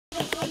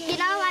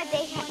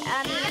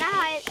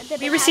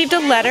We received a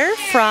letter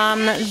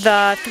from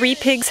the Three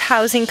Pigs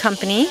Housing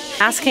Company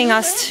asking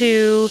us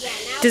to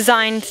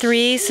design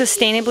 3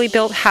 sustainably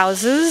built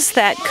houses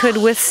that could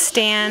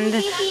withstand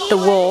the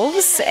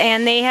wolves,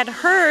 and they had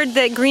heard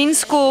that Green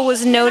School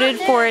was noted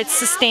for its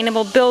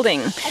sustainable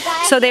building.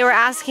 So they were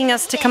asking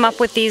us to come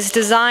up with these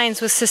designs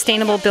with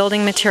sustainable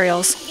building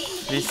materials.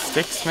 These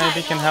sticks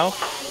maybe can help?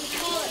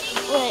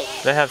 Wait.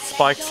 They have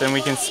spikes and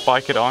we can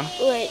spike it on.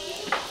 Wait.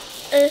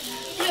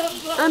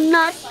 I'm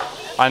not.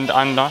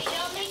 I'm not?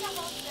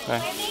 Okay.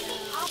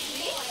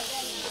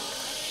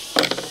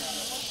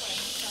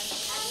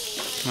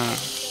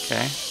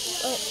 Okay.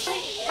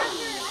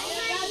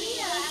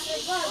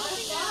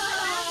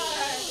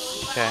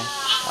 Okay,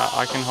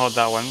 I can hold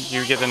that one.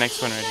 You get the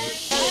next one ready.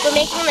 We're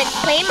making the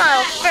clay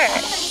model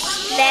first.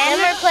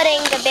 Then we're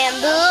putting the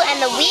bamboo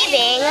and the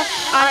weaving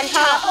on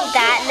top of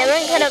that. And then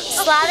we're going to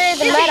slather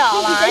the mud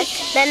all on.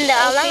 Then the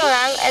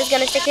alang-alang is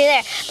going to stick through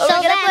there. But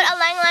we're going to put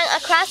alang-alang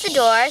across the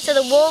door so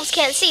the wolves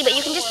can't see, but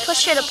you can just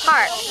push it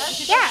apart.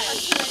 Yeah.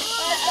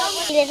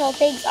 Little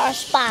pigs are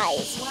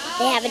spies.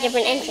 They have a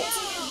different entrance.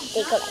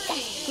 They go like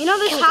that. You know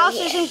this house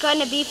isn't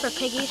going to be for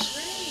piggies?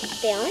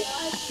 They aren't?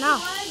 No,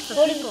 for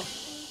people.